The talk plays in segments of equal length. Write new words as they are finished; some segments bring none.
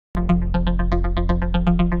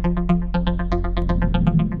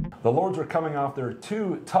Lords are coming off their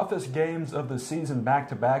 2 toughest games of the season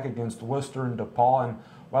back-to-back against Wooster and DePauw, and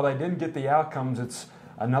while they didn't get the outcomes, it's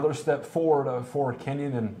another step forward for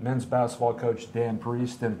Kenyon and men's basketball coach Dan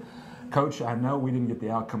Priest. And Coach, I know we didn't get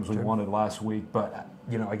the outcomes we wanted last week, but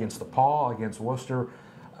against DePauw, against Wooster,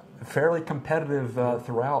 fairly competitive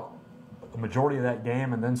throughout the majority of that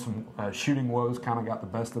game, and then some shooting woes kind of got the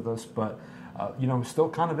best of us. But still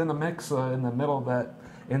kind of in the mix in the middle of that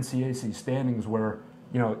NCAC standings, where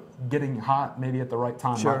getting hot maybe at the right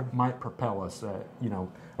time might propel us.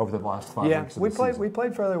 Over the last 5 weeks. Yeah, we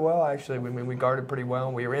played fairly well actually. We guarded pretty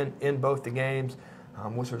well. We were in both the games.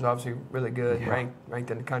 Worcester's obviously really good, ranked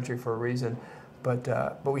in the country for a reason.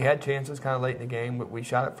 But we had chances kind of late in the game. We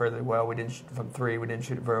shot it fairly well. We didn't shoot from 3. We didn't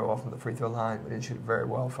shoot it very well from the free throw line. We didn't shoot it very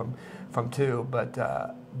well from 2. But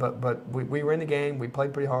we were in the game. We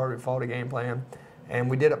played pretty hard. We followed a game plan, and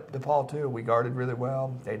we did at DePauw too. We guarded really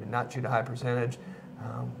well. They did not shoot a high percentage.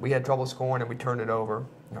 We had trouble scoring, and we turned it over,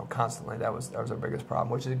 constantly. That was our biggest problem,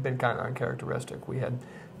 which has been kind of uncharacteristic. We had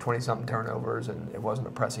 20-something turnovers, and it wasn't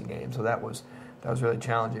a pressing game, so that was really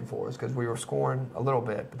challenging for us because we were scoring a little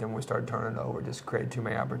bit, but then we started turning it over, just created too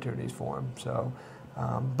many opportunities for them. So,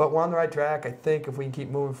 but we're on the right track. I think if we can keep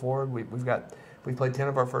moving forward, we played 10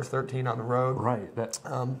 of our first 13 on the road. Right. That's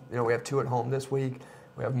we have 2 at home this week.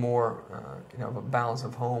 We have more, of a balance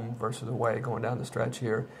of home versus away going down the stretch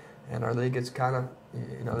here. And our league is kind of,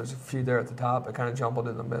 there's a few there at the top that kind of jumbled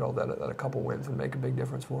in the middle that a couple wins would make a big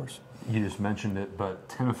difference for us. You just mentioned it, but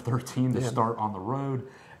 10 of 13 to start on the road,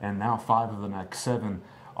 and now 5 of the next 7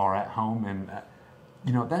 are at home. And,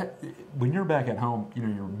 that when you're back at home, you're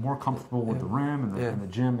more comfortable with the rim and the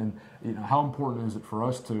gym. And, how important is it for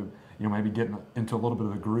us to, maybe get into a little bit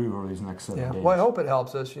of the groove over these next 7 days? Well, I hope it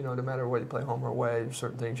helps us. No matter whether you play home or away, there's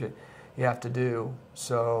certain things you have to do.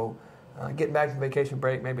 So getting back from vacation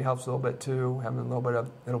break maybe helps a little bit too, having a little bit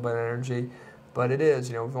of energy. But it is,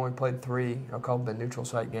 we've only played 3. I'll call them the neutral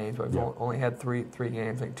site games, but we've only had three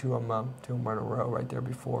games. I think 2 of them were in a row right there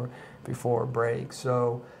before break.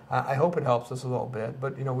 So I hope it helps us a little bit.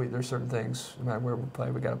 But there's certain things, no matter where we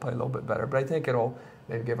play, we got to play a little bit better. But I think it'll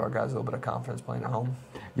maybe give our guys a little bit of confidence playing at home.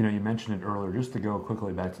 You mentioned it earlier. Just to go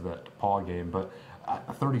quickly back to that DePauw game, but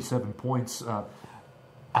 37 points.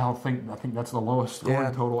 I think that's the lowest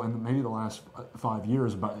scoring total in maybe the last 5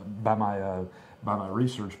 years by my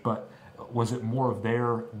research. But was it more of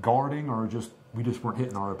their guarding, or we just weren't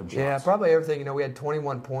hitting our open shots? Yeah, probably everything. We had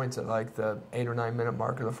 21 points at like the 8 or 9 minute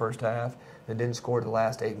mark of the first half, and didn't score the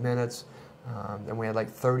last 8 minutes. Then we had like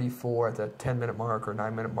 34 at the 10-minute mark or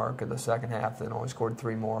 9-minute mark of the second half. Then only scored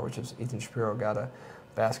 3 more, which is Ethan Shapiro got a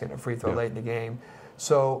basket and a free throw late in the game.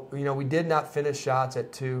 So we did not finish shots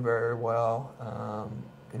at 2 very well.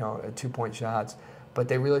 At 2-point shots, but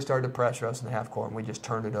they really started to pressure us in the half court, and we just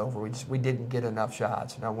turned it over. We didn't get enough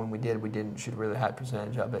shots. Now, when we did, we didn't shoot a really high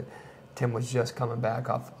percentage of it. Tim was just coming back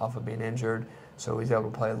off of being injured, so he was able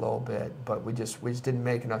to play a little bit. But we just didn't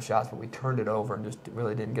make enough shots, but we turned it over and just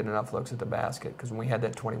really didn't get enough looks at the basket, because when we had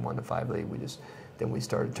that 21-5 lead, then we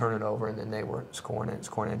started turning over, and then they were scoring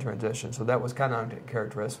in transition. So that was kind of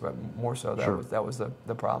uncharacteristic, but more so that was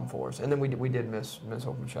the problem for us. And then we did miss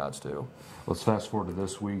open shots too. Let's fast forward to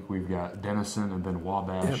this week. We've got Denison and then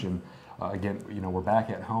Wabash, and again, we're back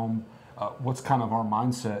at home. What's kind of our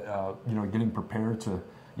mindset? Getting prepared to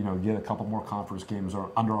get a couple more conference games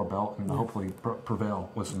under our belt and hopefully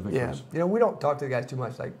prevail with some victories. Yeah, we don't talk to the guys too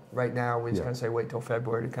much. Like right now, we just kind of say wait till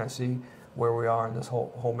February to kind of see where we are in this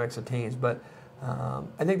whole mix of teams, but.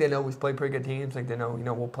 I think they know we've played pretty good teams. I think they know,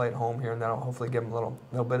 we'll play at home here, and that'll hopefully give them a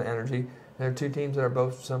little bit of energy. There are 2 teams that are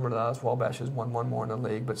both similar to us. Wabash has won 1 more in the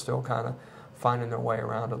league, but still kind of finding their way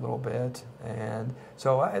around a little bit. And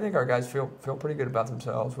so I think our guys feel pretty good about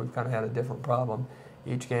themselves. We've kind of had a different problem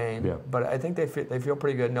each game, but I think they feel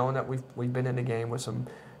pretty good knowing that we've been in the game with some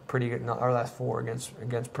pretty good. Our last 4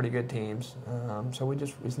 against pretty good teams. So we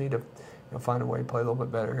just need to. Find a way to play a little bit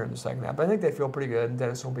better here in the second half. But I think they feel pretty good, and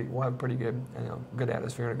Dennis will have a pretty good, good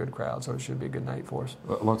atmosphere and a good crowd, so it should be a good night for us.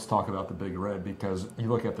 Let's talk about the Big Red, because you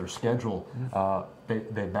look at their schedule.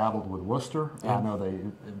 They battled with Wooster. I know they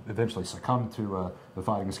eventually succumbed to the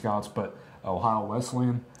Fighting Scots, but Ohio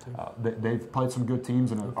Wesleyan, they've played some good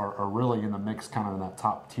teams and are really in the mix, kind of in that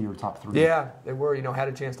top tier, top 3. Yeah, they were. Had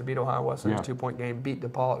a chance to beat Ohio Wesleyan in a 2-point game, beat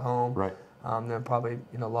DePauw at home. Right. Then probably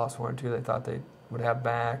lost 1 or 2 they thought they would have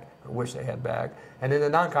back, or wish they had back. And then the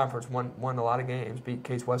non-conference won a lot of games, beat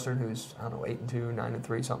Case Western, who's 8-2,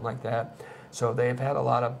 9-3, something like that. So they've had a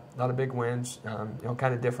lot of big wins.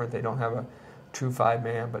 Kind of different. They don't have true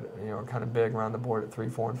 5-man, but kind of big around the board at 3,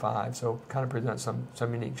 4, and 5. So kind of presents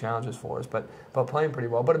some unique challenges for us, but playing pretty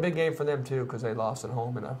well. But a big game for them too, because they lost at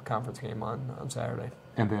home in a conference game on Saturday.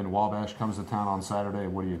 And then Wabash comes to town on Saturday.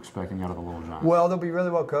 What are you expecting out of the Little Giants? Well, they'll be really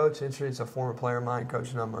well coached. It's a former player of mine,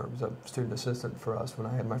 coaching them. I was a student assistant for us when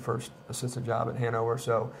I had my first assistant job at Hanover.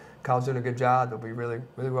 So Kyle's doing a good job. They'll be really,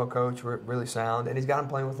 really well coached, really sound. And he's got them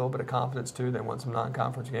playing with a little bit of confidence too. They won some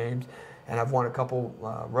non-conference games. And I've won a couple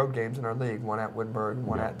road games in our league, one at Wittenberg and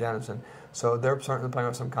one at Denison. So they're certainly playing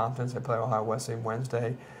with some confidence. They play Ohio Wesleyan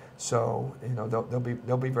Wednesday. So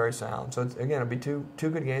they'll be very sound. So it'll be two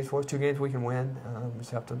good games for us. 2 games we can win. We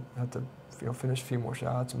just have to finish a few more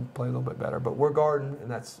shots and play a little bit better. But we're guarding, and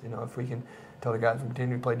that's if we can tell the guys we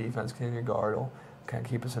continue to play defense, continue to guard, it'll kind of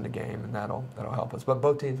keep us in the game, and that'll help us. But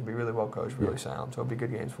both teams will be really well coached, really sound. So it'll be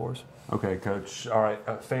good games for us. Okay, Coach. All right,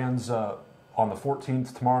 fans. On the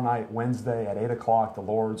 14th, tomorrow night, Wednesday at 8 o'clock, the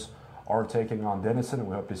Lords are taking on Denison, and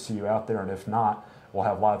we hope to see you out there. And if not, we'll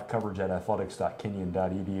have live coverage at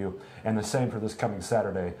athletics.kenyon.edu, and the same for this coming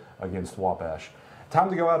Saturday against Wabash. Time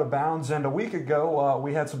to go out of bounds, and a week ago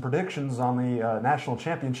we had some predictions on the national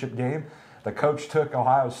championship game. The coach took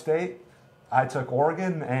Ohio State, I took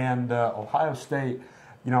Oregon, and Ohio State,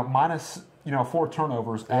 minus 4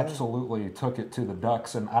 turnovers, absolutely took it to the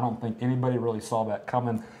Ducks, and I don't think anybody really saw that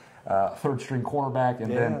coming. Third-string quarterback,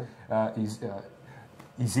 and then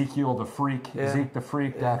Ezekiel the Freak, Zeke the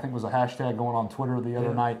Freak, I think was a hashtag going on Twitter the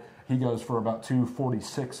other night. He goes for about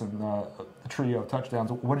 246 and a trio of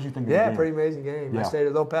touchdowns. What did you think of the game? Pretty amazing game. I stayed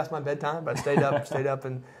a little past my bedtime, but I stayed up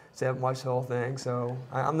and watched the whole thing. So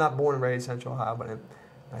I'm not born and raised in Central Ohio, but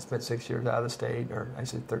I spent 6 years out of the state, or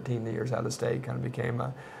actually 13 years out of the state. Kind of became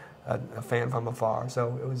a fan from afar.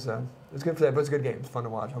 So it was good for that, but it was a good game. It was fun to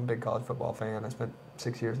watch. I'm a big college football fan. I spent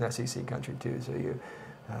 6 years in SEC country too, so you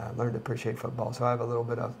learn to appreciate football. So I have a little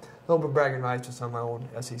bit of bragging rights to some of my old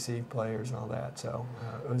SEC players and all that. So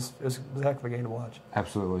it was a heck of a game to watch.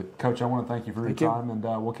 Absolutely. Coach, I want to thank you for your time, and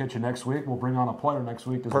we'll catch you next week. We'll bring on a player next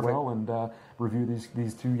week as well, and review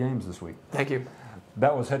these 2 games this week. Thank you.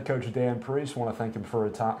 That was head coach Dan Priest. I want to thank him for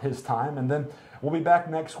his time, and then we'll be back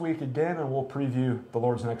next week again, and we'll preview the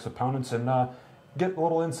Lord's next opponents and get a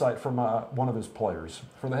little insight from one of his players.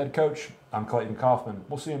 For the head coach, I'm Clayton Coffman.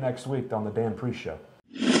 We'll see you next week on the Dan Priest Show.